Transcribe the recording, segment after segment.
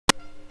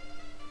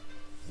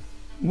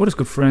What is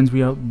good, friends?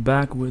 We are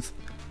back with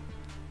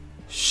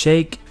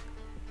Shake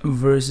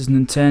versus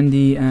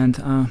Nintendi, and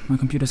my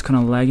computer's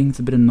kind of lagging. It's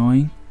a bit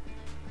annoying.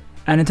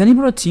 And Nintendi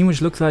brought a team which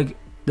looks like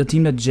the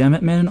team that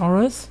Jamet made in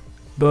ORAS,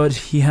 but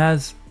he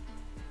has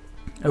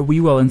a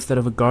Weavile instead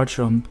of a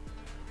Garchomp.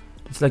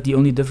 It's like the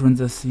only difference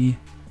I see.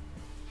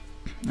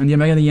 And the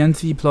Omega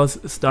Yancy plus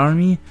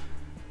Tsunami,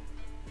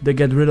 they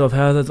get rid of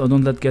hazards or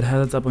don't let get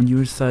hazards up on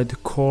your side. The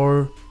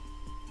core.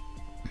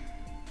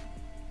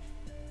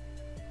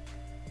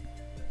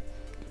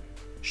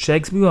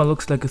 Shake's Weavile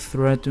looks like a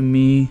threat to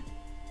me.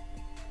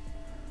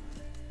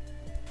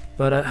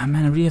 But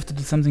man, I really have to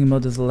do something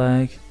about this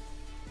lag.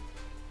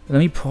 Let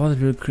me pause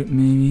it real quick,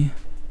 maybe.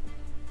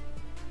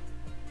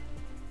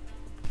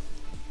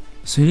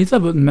 So he leads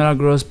up with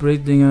Metagross,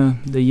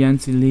 predicting the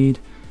Yancy lead.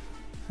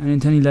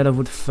 And Nintendi led up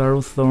with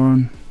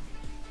Ferrothorn.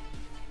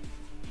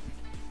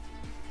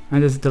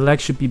 And the lag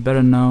should be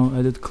better now.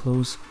 I did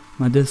close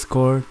my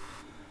Discord.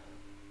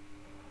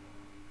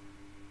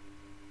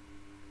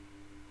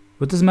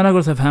 But does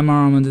Metagross have Hammer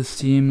Arm on this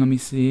team? Let me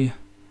see.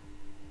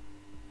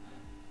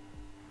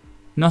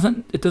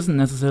 Nothing. It doesn't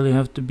necessarily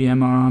have to be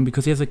Hammer Arm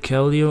because he has a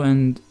Keldeo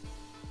and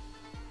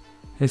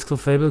his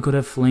Clefable could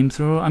have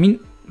Flamethrower. I mean,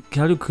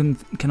 Keldeo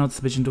cannot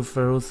switch into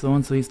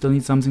Ferrothorn, so he still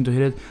needs something to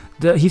hit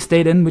it. He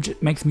stayed in, which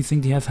makes me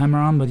think he has Hammer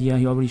Arm, but yeah,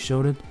 he already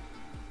showed it.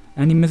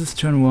 And he misses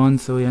turn 1,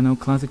 so yeah, no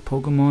classic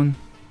Pokemon.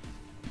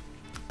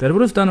 That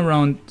would have done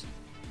around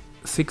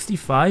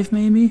 65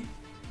 maybe?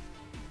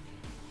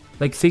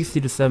 Like 60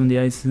 to 70,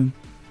 I assume.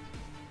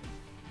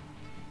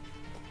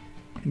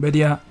 But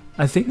yeah,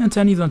 I think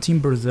Nintendi's on Team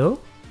Brazil.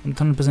 I'm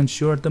 100%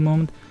 sure at the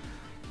moment.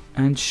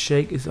 And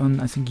Shake is on,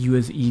 I think,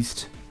 US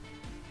East.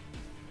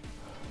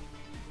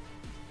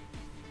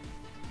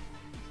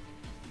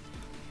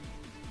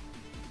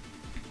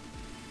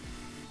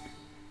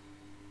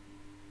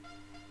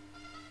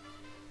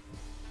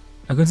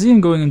 I can see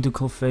him going into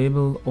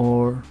Clefable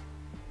or...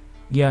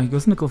 Yeah, he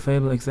goes into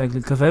Clefable,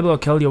 exactly. Clefable or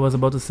Keldeo I was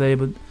about to say,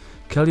 but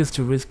Keldeo's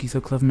too risky, so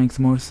Clef makes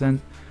more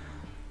sense.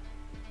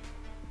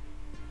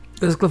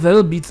 Because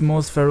Clefable beats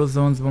most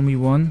Ferrozones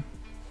 1v1.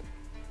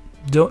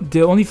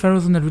 The only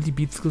Ferrozone that really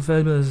beats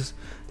Clefable is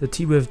the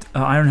T-With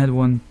Ironhead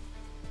one,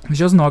 which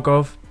does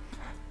knockoff.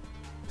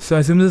 So I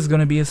assume this is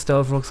gonna be a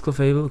Stealth Rock's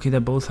Clefable. Okay, they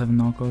both have a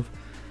knockoff.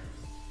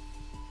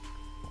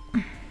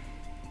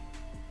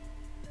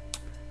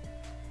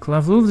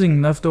 Clef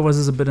losing leftovers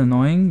is a bit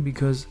annoying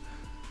because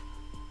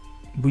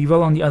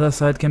Weavile on the other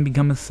side can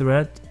become a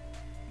threat.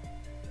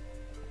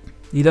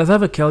 He does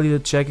have a Keldeo to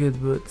check it,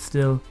 but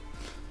still.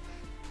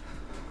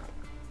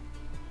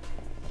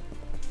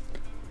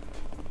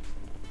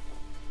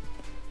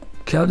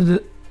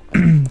 Keldeo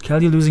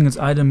losing its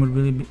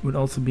item would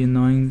also be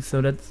annoying,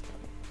 so that's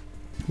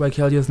why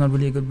Keldeo is not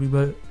really a good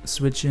Weavile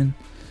switch in.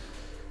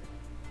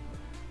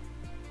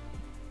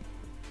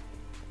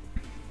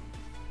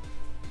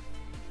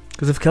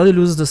 Because if Keldeo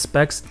loses the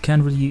specs, it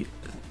can't really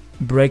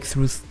break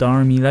through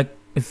Starmie. Like,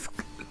 if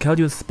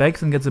Keldeo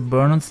specs and gets a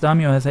burn on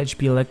Starmie or has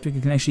HP Electric,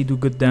 it can actually do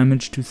good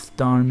damage to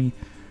Starmie.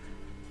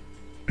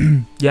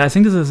 Yeah, I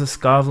think this is a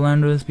Scarf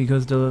Landorus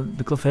because the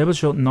Clefable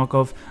showed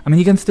knockoff. I mean,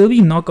 he can still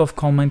be knockoff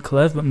Calm Mind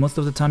Clef, but most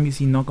of the time you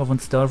see knockoff on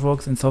Stealth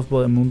Rocks and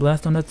Softball and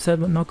Moonblast on that set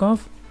with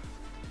knockoff.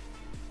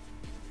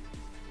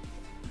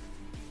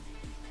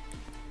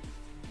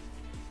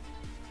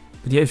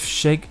 But yeah, if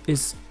Shake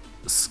is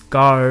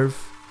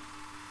Scarf...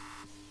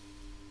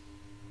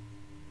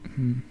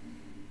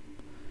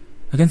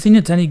 I can see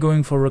Nintendi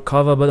going for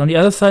Recover, but on the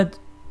other side,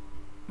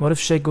 what if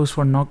Shake goes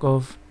for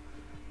knockoff?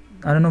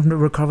 I don't know if the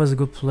Recover is a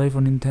good play for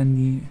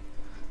Nintendi.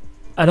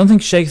 I don't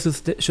think Shake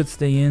should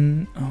stay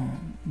in,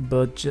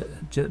 but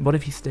what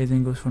if he stays in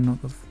and goes for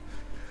knockoff?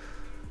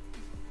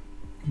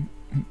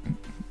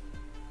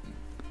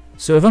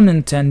 So if I'm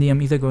Nintendi,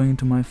 I'm either going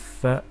into my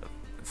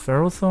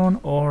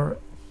Ferrothorn or...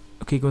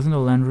 Okay, goes into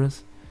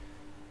Landorus.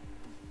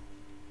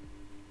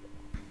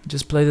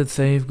 Just plays it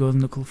safe, goes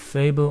into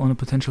Clefable on a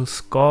potential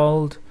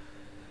Scald.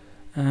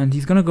 And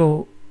he's gonna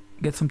go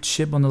get some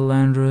chip on the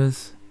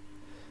Landorus.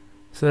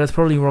 So that's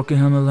probably Rocket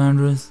Helmet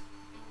Landorus.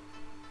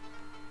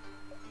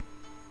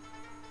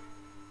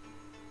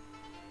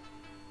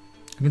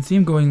 I can see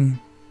him going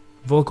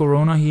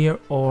Volcarona here,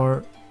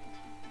 or...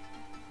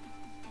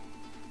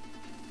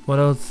 What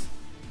else?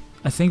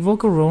 I think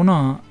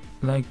Volcarona,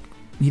 like...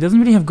 He doesn't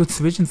really have good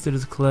switch-ins to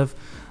this Clef.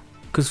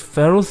 Because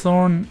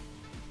Ferrothorn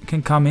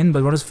can come in,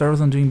 but what is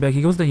Ferrothorn doing back?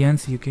 He goes to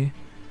Yancy, okay.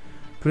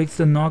 Predicts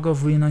the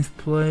knockoff, really nice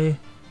play.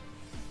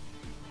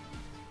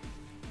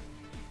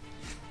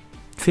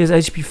 If he has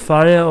HP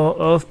Fire or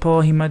Earth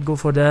Power, he might go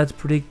for that,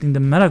 predicting the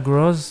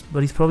Metagross,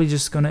 but he's probably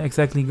just gonna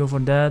exactly go for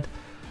that.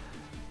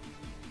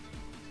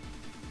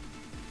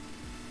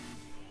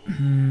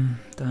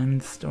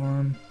 Diamond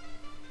Storm.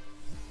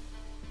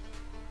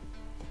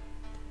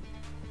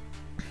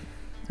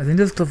 I think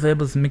this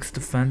Clefable is mixed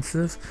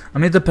defensive. I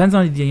mean, it depends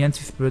on the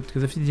Yancy Spirit,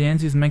 because if the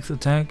Yancy is max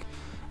attack,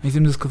 I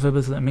assume this Clefable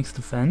is like mixed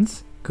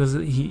defense, because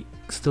he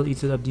still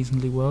eats it up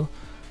decently well.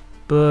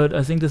 But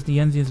I think this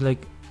Yancy is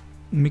like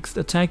mixed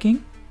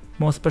attacking,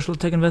 more special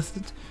attack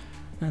invested.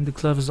 And the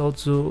Clef is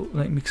also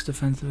like mixed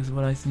defensive is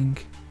what I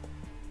think.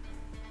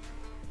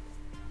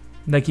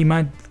 Like he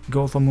might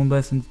go for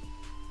Moonblast and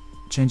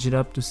change it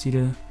up to see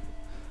the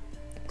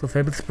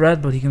Clefable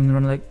spread, but he can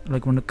run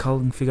like run the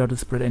Cult and figure out the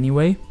spread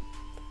anyway.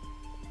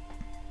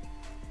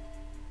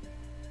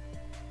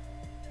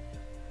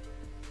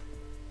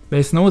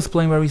 But Snow is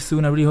playing very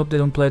soon. I really hope they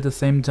don't play at the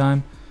same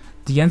time.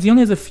 The Yancy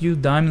only has a few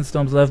Diamond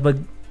Storms left, but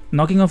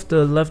knocking off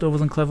the leftovers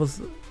on Clef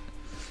was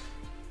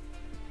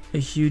a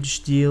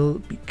huge deal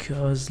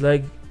because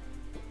like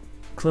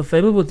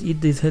Clefable would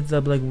eat these hits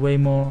up like way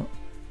more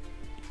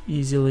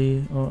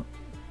easily, or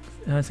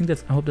I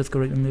hope that's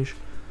correct English.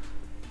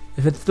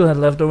 If it still had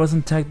leftovers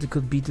intact, it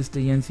could beat this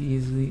Yancy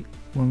easily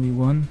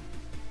 1v1.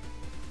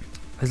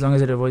 As long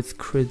as it avoids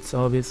crits,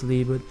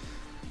 obviously, but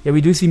yeah,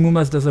 we do see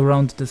Moonblast does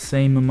around the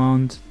same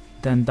amount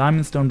than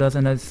Diamond Storm does,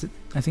 and I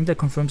think that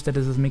confirms that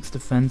this is mixed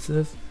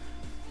defensive.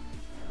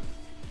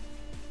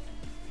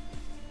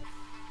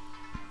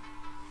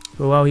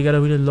 But wow, he got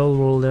a really low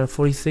roll there,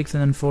 46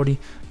 and then 40.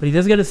 But he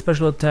does get a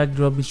special attack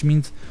drop, which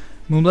means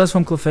Moonblast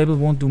from Clefable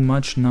won't do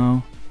much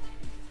now.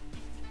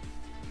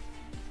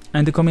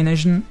 And the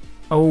combination...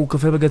 Oh,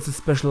 Clefable gets a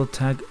special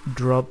attack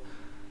drop.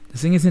 The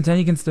thing is,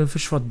 Nintendi can still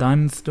fish for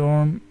Diamond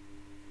Storm,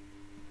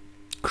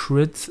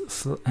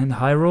 crits and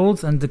high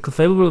rolls, and the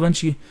Clefable will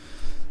eventually...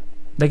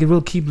 Like, it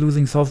will keep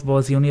losing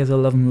softballs, he only has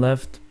 11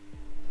 left.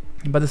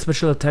 But the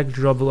special attack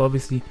drop will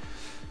obviously...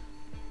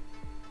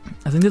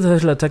 I think the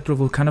special attack drop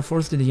will kind of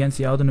force the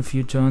Yancy out in a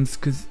few turns,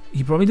 because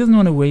he probably doesn't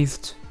want to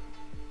waste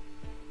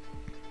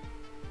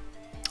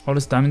all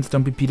this Diamond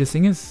Storm PP. The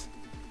thing is,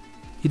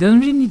 he doesn't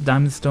really need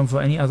Diamond Storm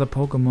for any other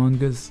Pokemon,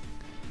 because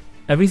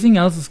everything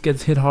else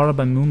gets hit harder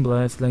by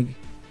Moonblast. Like,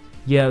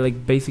 yeah,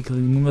 like basically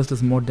Moonblast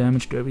does more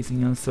damage to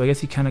everything else, so I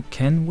guess he kind of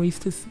can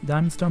waste his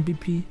Diamond Storm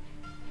PP.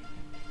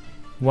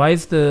 Why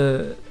is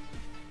the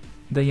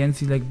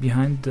Yancy like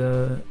behind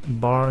the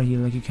bar here?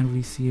 Like you can't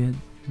really see it.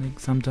 Like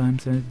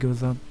sometimes and it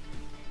goes up.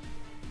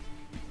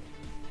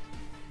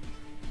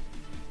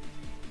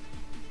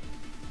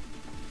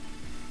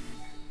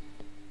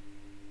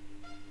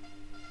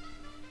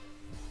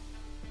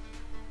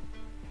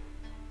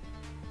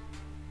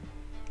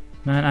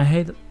 Man, I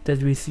hate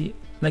that we see,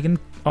 like in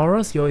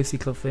ORAS you always see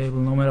Clefable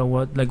no matter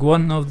what. Like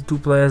one of the two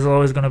players is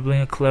always gonna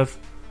bring a Clef.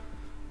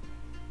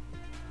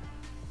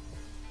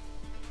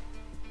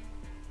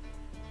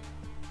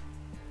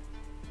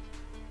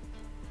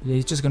 Yeah,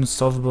 he's just gonna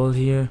softball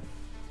here.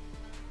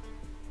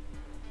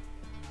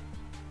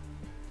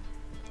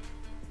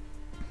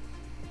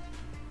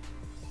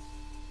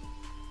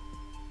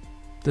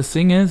 The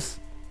thing is,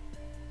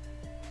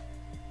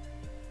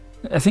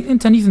 I think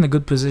Nintendi's in a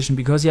good position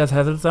because he has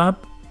Hazards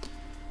up,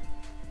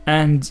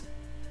 and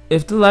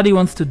if the laddie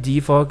wants to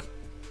defog,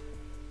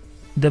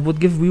 that would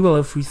give Weavile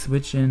a free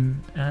switch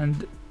in,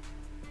 and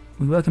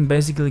Weavile can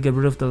basically get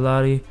rid of the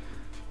laddie.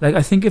 Like,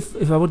 I think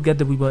if I would get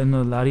the Weavile in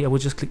the laddie, I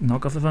would just click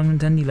knockoff if I'm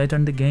Nintendi later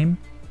in the game.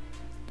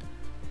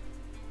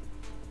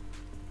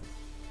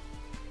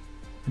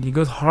 And he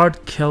goes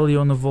hard Kelly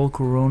on the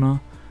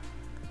Volcarona.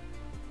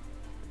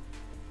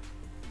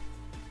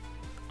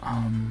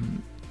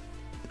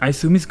 I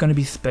assume it's gonna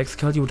be Specs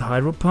Kelly with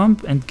Hydro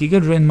Pump, and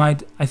Giga Drain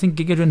might... I think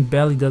Giga Drain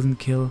barely doesn't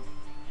kill.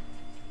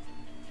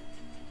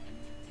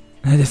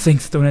 I just think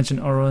Stone Edge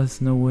and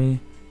ORAS, no way.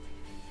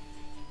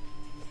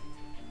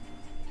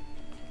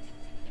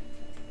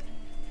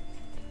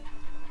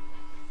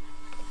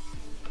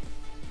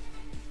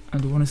 I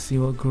do want to see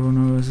what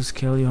Corona versus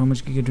Kelly, how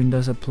much Giga Drain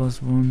does at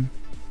 +1.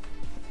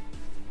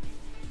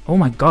 Oh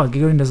my god,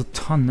 Giga Drain does a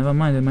ton, never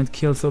mind, it might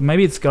kill, so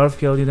maybe it's Scarf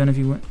Kelly then if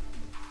you win.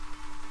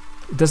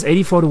 It does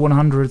 84 to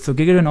 100, so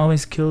Giga Drain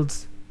always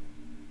kills.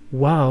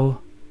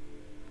 Wow.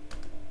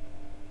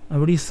 I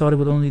really thought it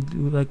would only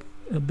do like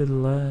a bit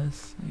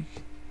less.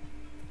 Like.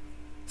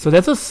 So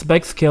that's a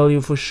Specs Kelly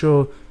for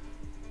sure.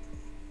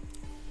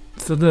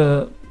 So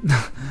the...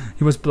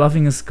 he was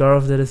bluffing a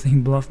Scarf, that is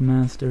saying Bluff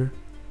Master.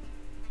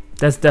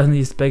 That's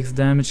definitely Specs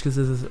damage because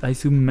this is, I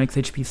assume, max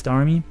HP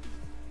Starmie.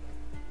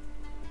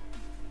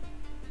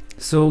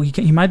 So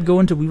he might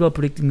go into Weavile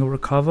predicting a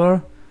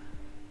recover.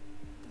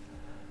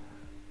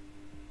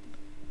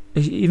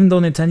 Even though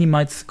Nintendi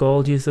might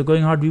Scald here, so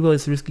going hard Weavile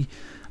is risky.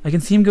 I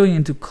can see him going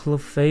into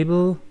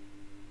Clefable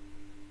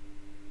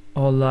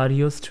or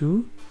Latios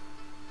too.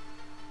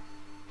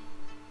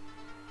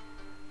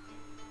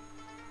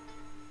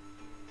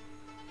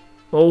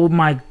 Oh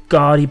my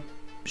god, he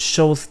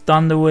shows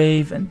Thunder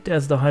Wave and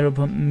there's the Hydro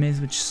Pump miss,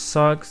 which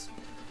sucks.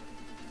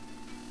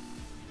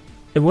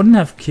 It wouldn't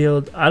have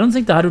killed. I don't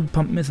think the Hydro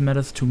Pump miss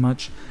matters too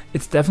much.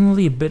 It's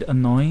definitely a bit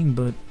annoying,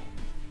 but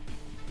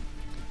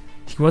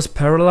he was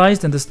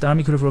paralyzed and the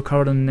Starmie could have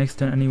recovered on the next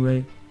turn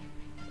anyway.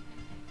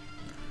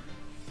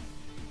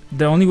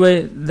 The only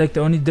way, like the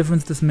only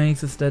difference this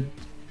makes is that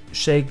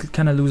Shake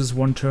kinda loses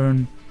one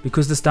turn.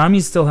 Because the Starmie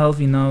is still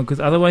healthy now, because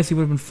otherwise he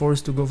would have been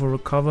forced to go for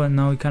recover and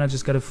now he kinda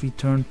just got a free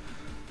turn.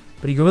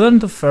 But he goes out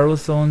into Feral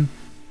Zone,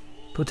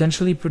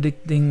 potentially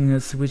predicting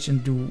a switch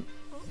into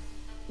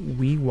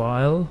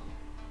Weavile.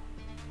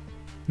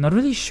 Not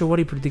really sure what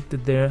he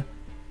predicted there.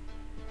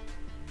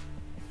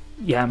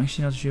 Yeah, I'm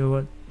actually not sure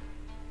what.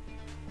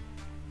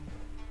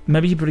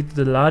 Maybe he predicted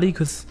the Ladi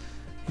because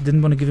he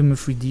didn't want to give him a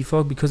free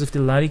defog, because if the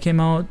Ladi came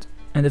out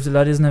and if the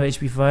Ladi doesn't have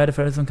HP fire, the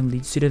Ferrothorn can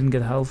leech seed it and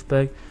get health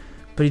back.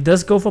 But he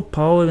does go for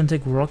power and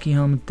take Rocky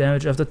Helmet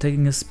damage after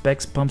taking a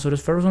Specs pump, so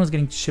this Ferrothorn is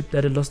getting chipped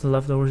at. It lost the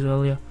leftovers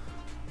earlier.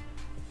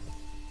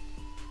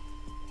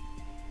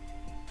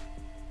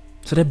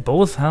 So they're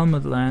both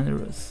Helmet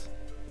Landers.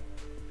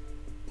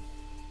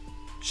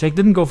 Shake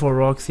didn't go for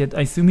rocks yet.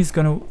 I assume he's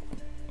gonna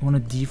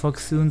want to defog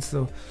soon,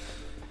 so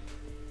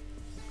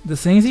the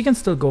thing is he can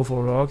still go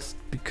for rocks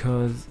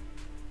because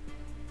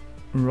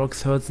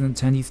rocks hurts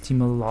Nintendi's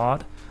team a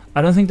lot.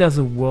 I don't think there's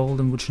a world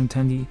in which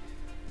Nintendi...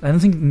 I don't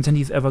think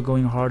Nintendi is ever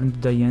going hard into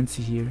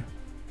Diancie here.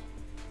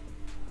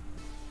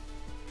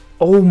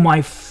 Oh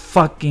my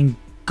fucking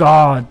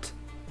god!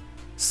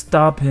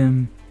 Stop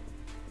him.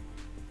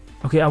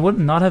 Okay, I would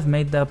not have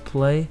made that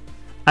play.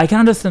 I can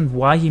understand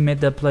why he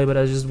made that play, but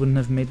I just wouldn't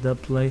have made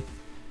that play.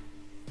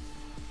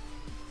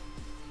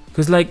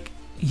 Because, like,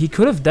 he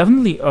could have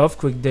definitely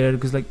Earthquake there,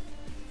 because, like,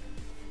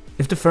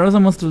 if the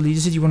Ferrothorn wants to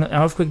leech it, you want to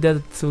Earthquake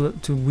that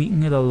to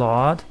weaken it a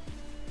lot.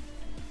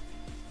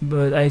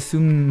 But I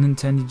assume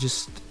Nintendi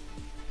just...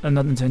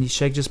 not Nintendi,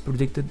 Shake just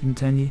predicted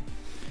Nintendi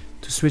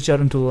to switch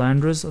out into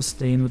Landorus or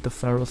stay in with the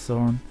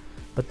Ferrothorn.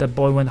 But that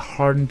boy went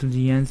hard into the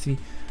Yancy.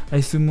 I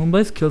assume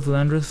Moonblast killed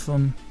Landorus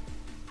from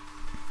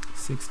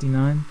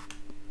 69.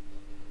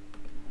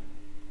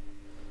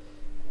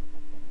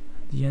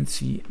 The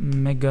NC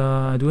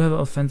Mega. I do have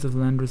offensive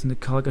Landorus in the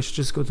Calc. I should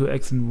just go to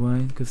X and Y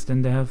because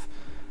then they have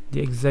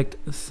the exact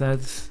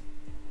sets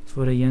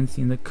for the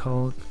Yancy in the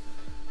Calc.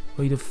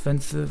 Wait,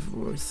 offensive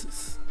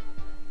versus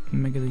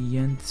Mega the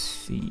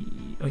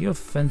Yancy. Oh, your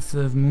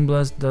offensive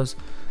Moonblast does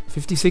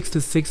 56 to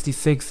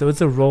 66, so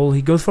it's a roll.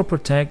 He goes for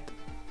Protect,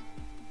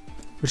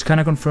 which kind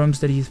of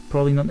confirms that he's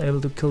probably not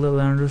able to kill the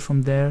Landorus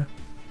from there.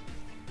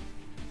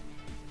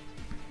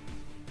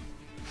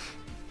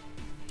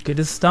 Okay,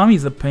 this Tsunami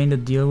is a pain to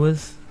deal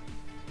with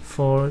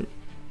for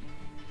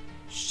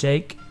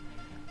Shake,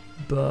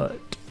 but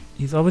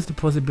he's always the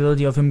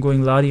possibility of him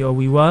going Ladi or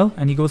Weavile,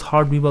 and he goes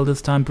hard Weavile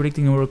this time,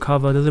 predicting a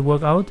recover. Does it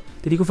work out?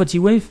 Did he go for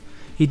T-Wave?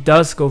 He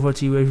does go for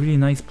T-Wave, really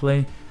nice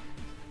play.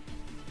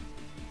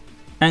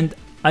 And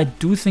I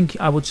do think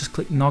I would just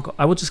click knock.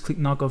 I would just click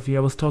knockoff here.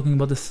 I was talking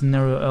about this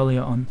scenario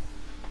earlier on,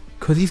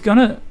 because he's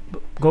gonna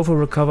go for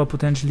recover,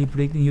 potentially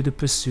predicting you the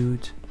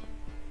pursuit.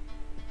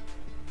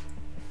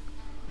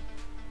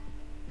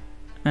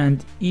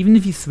 And even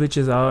if he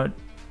switches out,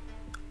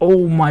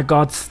 oh my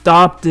god,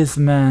 stop this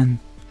man.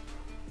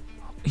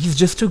 He's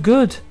just too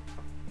good.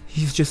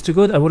 He's just too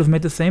good. I would have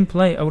made the same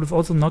play. I would have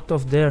also knocked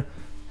off there.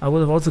 I would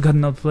have also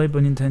gotten outplayed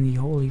by Nintendi.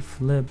 Holy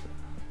flip.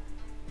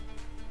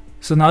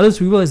 So now this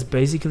Weavile is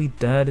basically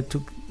dead. It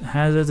took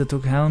hazards, it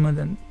took helmet,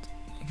 and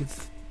like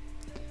it's...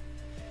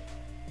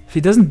 if he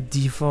doesn't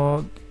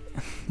defog,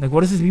 like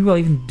what is this Weavile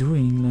even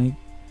doing? Like,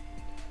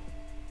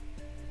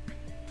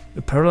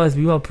 the paralyzed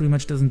Weavile pretty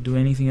much doesn't do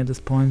anything at this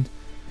point.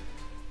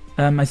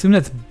 I assume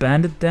that's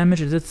bandit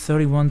damage. It did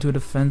 31 to a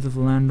defensive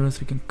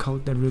Landorus. We can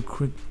calc that real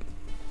quick.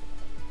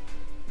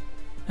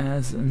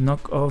 As a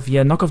knockoff.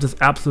 Yeah, knockoff does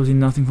absolutely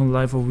nothing from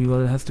Life Up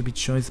Weavile. It has to be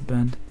choice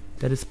band.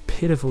 That is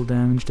pitiful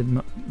damage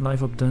that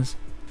Life Up does.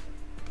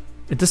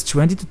 It does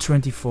 20 to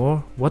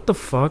 24. What the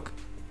fuck?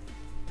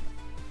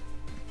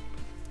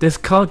 This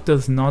calc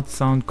does not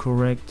sound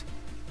correct.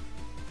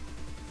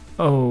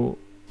 Oh,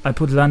 I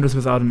put Landorus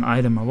without an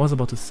item. I was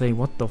about to say,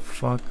 what the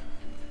fuck?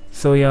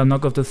 So yeah,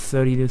 knockoff does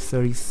 30 to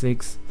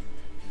 36.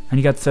 And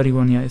he got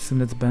 31, yeah, I assume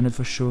that's bandit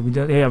for sure. We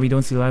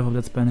don't see Life Up,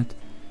 that's bandit.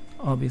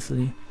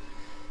 Obviously.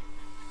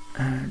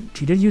 And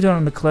he did U-turn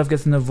on the Clef,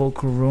 gets in the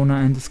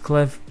Volcarona, and this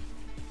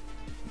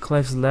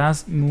Clef's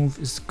last move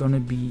is gonna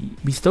be...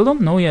 we still don't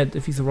know yet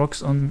if he's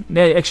rocks on...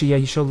 yeah, actually, yeah,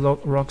 he showed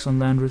rocks on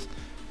Landorus.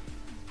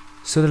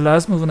 So the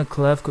last move on the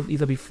Clef could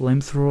either be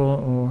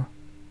Flamethrower or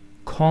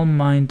Calm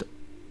Mind.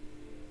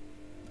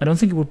 I don't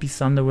think it would be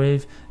Thunder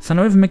Wave.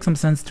 Thunder Wave makes some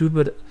sense too,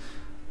 but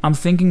I'm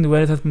thinking the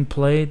way it has been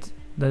played,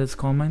 that it's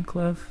Calm Mind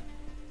Clef.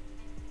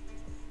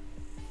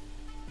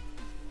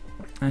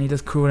 And he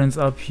does Currents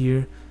up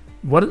here.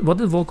 What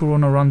did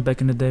Volcarona run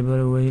back in the day, by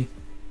the way?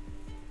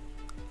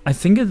 I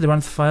think it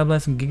runs Fire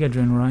Blast and Giga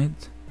Drain,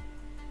 right?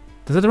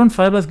 Does it run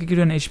Fire Blast, Giga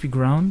Drain, HP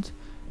Ground?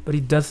 But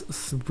he does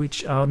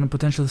switch out on a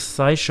potential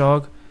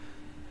Psyshock.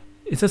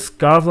 It's a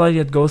Scarf Light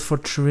that goes for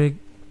Trick.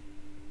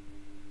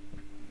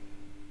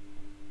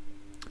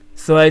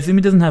 So I assume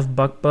he doesn't have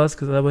Bug Buzz,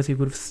 because otherwise he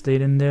would have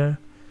stayed in there.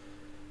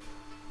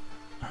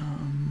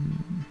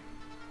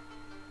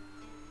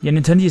 Yeah,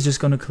 Nintendi is just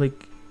gonna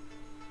click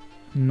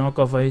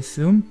knockoff, I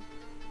assume.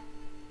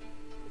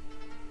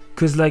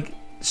 Because, like,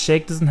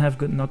 Shake doesn't have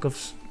good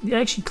knockoffs. Yeah,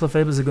 actually,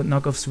 Clefable is a good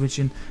knockoff switch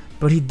in,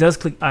 but he does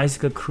click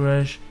Icicle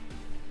Crush.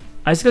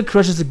 Icicle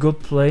Crush is a good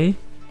play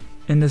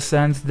in the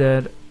sense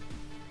that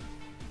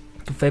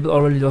Clefable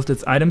already lost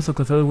its item, so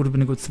Clefable would have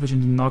been a good switch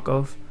into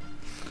knockoff.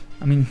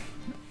 I mean,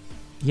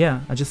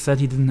 yeah, I just said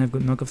he didn't have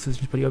good knockoff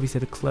switches, but he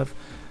obviously had a Clef.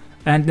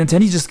 And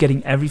Nintendi's just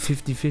getting every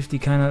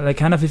 50-50,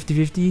 kind of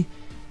 50-50.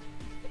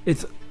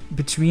 It's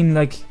between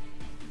like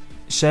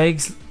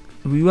Shake's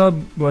Real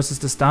versus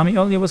the Stami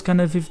earlier was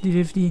kind of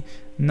 50-50.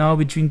 Now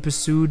between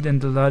Pursuit and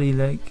the Ladi,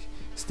 like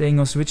staying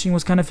or switching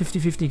was kind of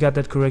 50-50. He got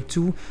that correct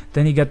too.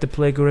 Then he got the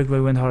play correct where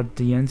he went hard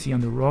DNC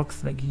on the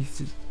rocks. Like he's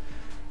just,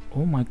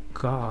 oh my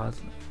god.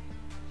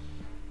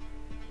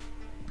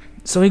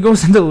 So he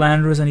goes into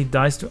Landorus and he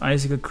dies to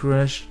Icicle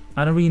Crash.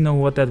 I don't really know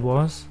what that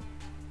was.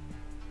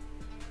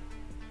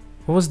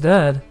 What was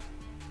that?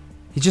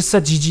 He just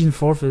said GG and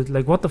forfeit.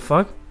 Like what the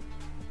fuck?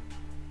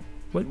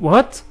 Wait,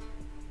 what?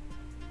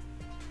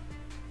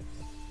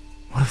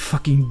 What a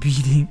fucking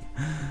beating.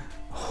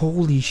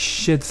 Holy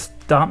shit,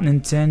 stop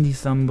Nintendi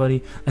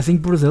somebody. I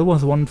think Brazil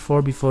was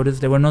 1-4 before this.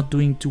 They were not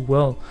doing too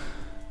well.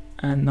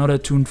 And now they're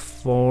tuned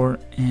 4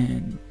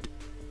 and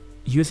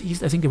US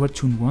East, I think they were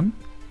tuned 1.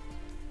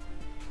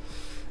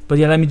 But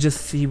yeah, let me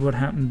just see what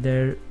happened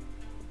there.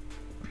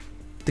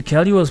 The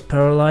Keldeo was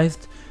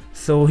paralyzed,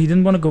 so he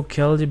didn't want to go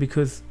Keldeo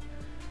because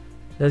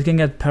that can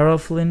get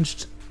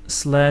para-flinched,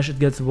 / it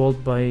gets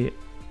walled by...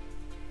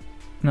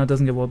 No, it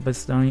doesn't get walled by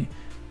Stony.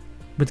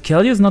 But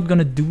Keldeo is not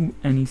gonna do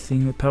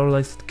anything with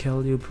paralyzed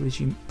Keldeo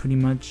pretty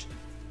much.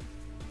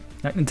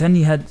 Like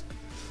Nintendi had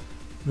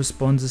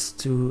responses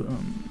to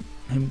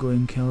him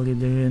going Keldeo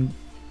there, and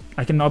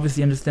I can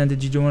obviously understand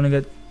that you don't want to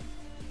get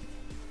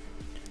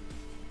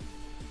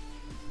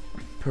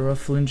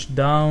para-flinched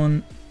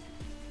down.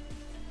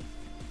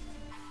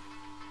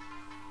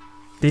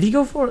 Did he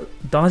go for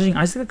dodging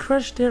Icicle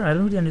Crash there? I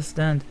don't really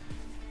understand.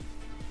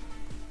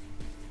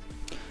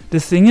 The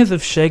thing is,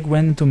 if Shake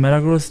went into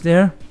Metagross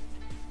there...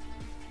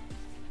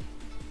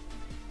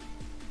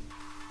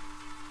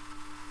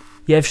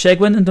 Yeah, if Shake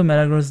went into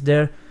Metagross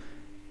there,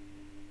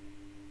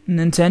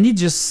 Nintendi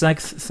just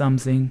sacks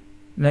something.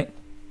 Like,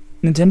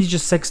 Nintendi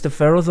just sacks the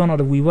Ferrothorn or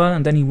the Weavile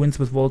and then he wins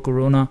with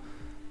Volcarona.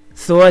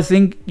 So I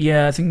think,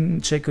 yeah, I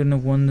think Shake couldn't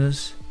have won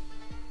this.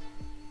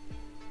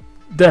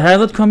 The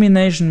Hazard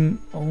combination,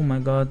 oh my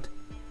god.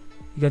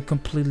 He got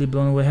completely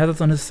blown away.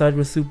 Hazards on his side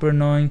were super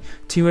annoying.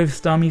 T-Wave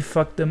Stami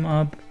fucked them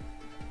up.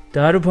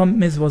 The Hydro Pump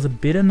miss was a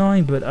bit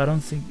annoying, but I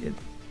don't think it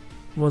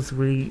was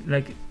really,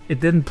 like, it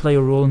didn't play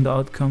a role in the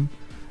outcome.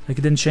 Like,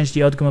 it didn't change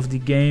the outcome of the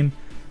game.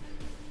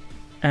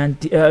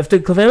 And if the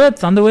Clefairy had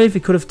Thunder Wave, he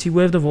could have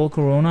T-Waved the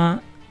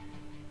Volcarona.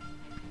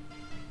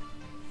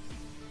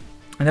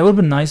 And that would have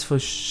been nice for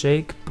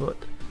Shake, but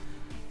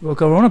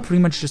Volcarona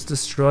pretty much just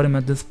destroyed him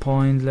at this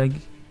point. Like,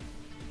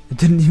 it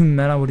didn't even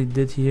matter what he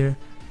did here.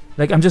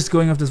 Like, I'm just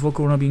going off this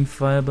Volcarona being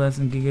Fire Blast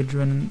and Giga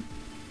Drain,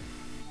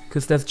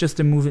 because that's just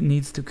the move it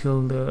needs to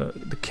kill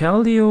the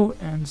Keldeo,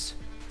 and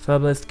Fire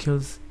Blast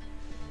kills...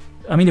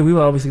 I mean, the Weavile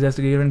obviously dies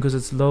to Giga Drain because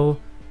it's low.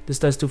 This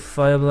dies to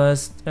Fire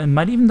Blast, and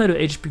might even die to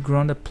HP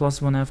Ground at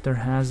 +1 after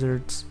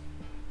Hazards.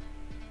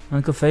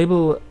 And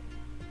Clefable,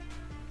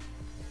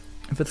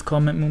 if it's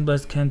Comment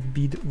Moonblast, can't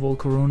beat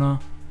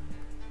Volcarona.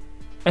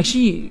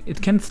 Actually,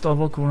 it can stop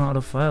Volcarona out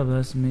of Fire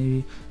Blast,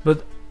 maybe.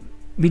 But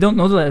we don't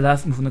know the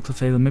last move on the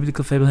Clefable. Maybe the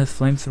Clefable has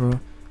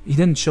Flamethrower. He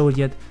didn't show it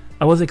yet.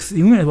 I was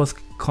assuming it was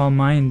Calm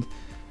Mind,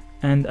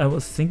 and I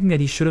was thinking that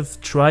he should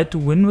have tried to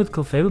win with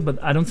Clefable, but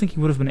I don't think he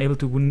would have been able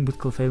to win with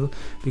Clefable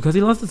because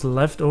he lost his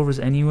leftovers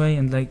anyway,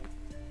 and like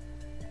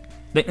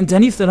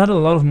Nintendi still had a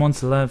lot of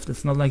mons left.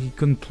 It's not like he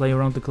couldn't play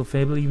around the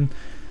Clefable even.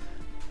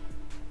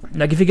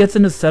 Like if he gets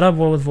in the setup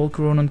war with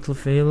Volcarona and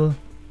Clefable,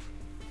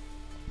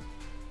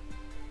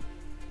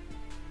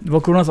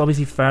 Volcarona is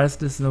obviously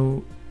fastest,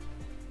 so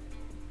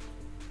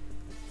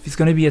if he's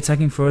gonna be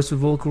attacking first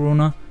with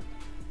Volcarona,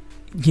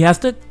 he has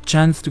the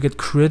chance to get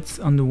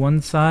crits on the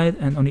one side,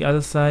 and on the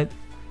other side,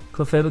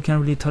 Clefable can't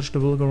really touch the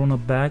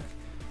Volcarona back.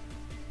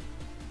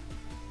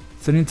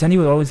 So Nintendi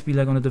will always be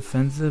like on the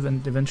defensive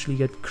and eventually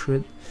get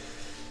crit.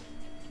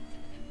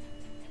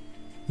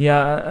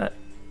 Yeah,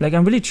 like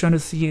I'm really trying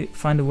to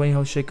find a way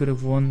how Shake could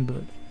have won,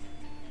 but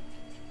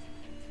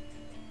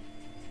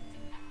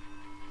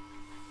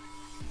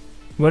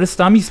well, the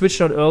Stami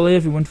switched out earlier.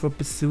 If he went for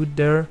Pursuit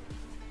there,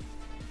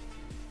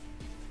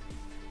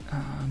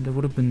 that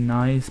would have been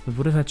nice, but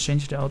would have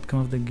changed the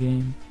outcome of the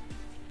game.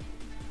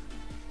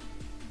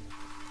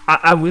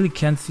 I really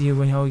can't see a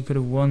way how he could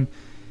have won.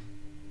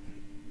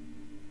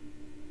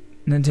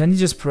 Nintendi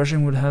just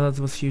pressuring with Hazards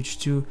was huge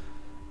too,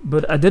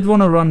 but I did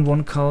want to run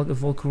one Calc if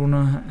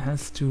Volcarona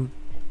has to.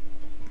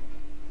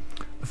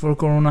 If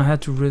Volcarona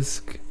had to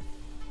risk.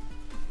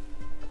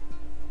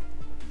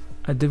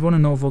 I did want to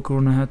know if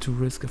Volcarona had to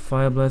risk a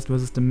Fire Blast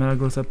versus the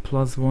Metagross at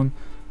 +1.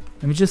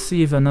 Let me just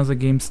see if another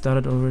game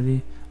started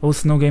already. Oh,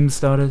 Snow Game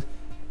started.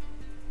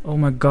 Oh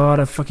my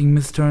god, I fucking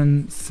missed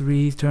turn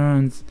 3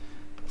 turns.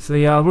 So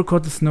yeah, I'll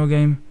record the Snow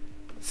Game.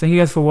 Thank you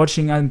guys for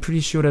watching. I'm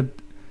pretty sure that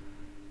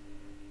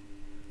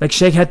like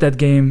Shake had that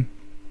game.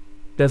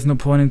 There's no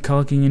point in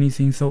calcing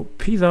anything. So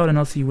peace out, and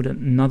I'll see you with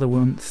another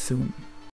one soon.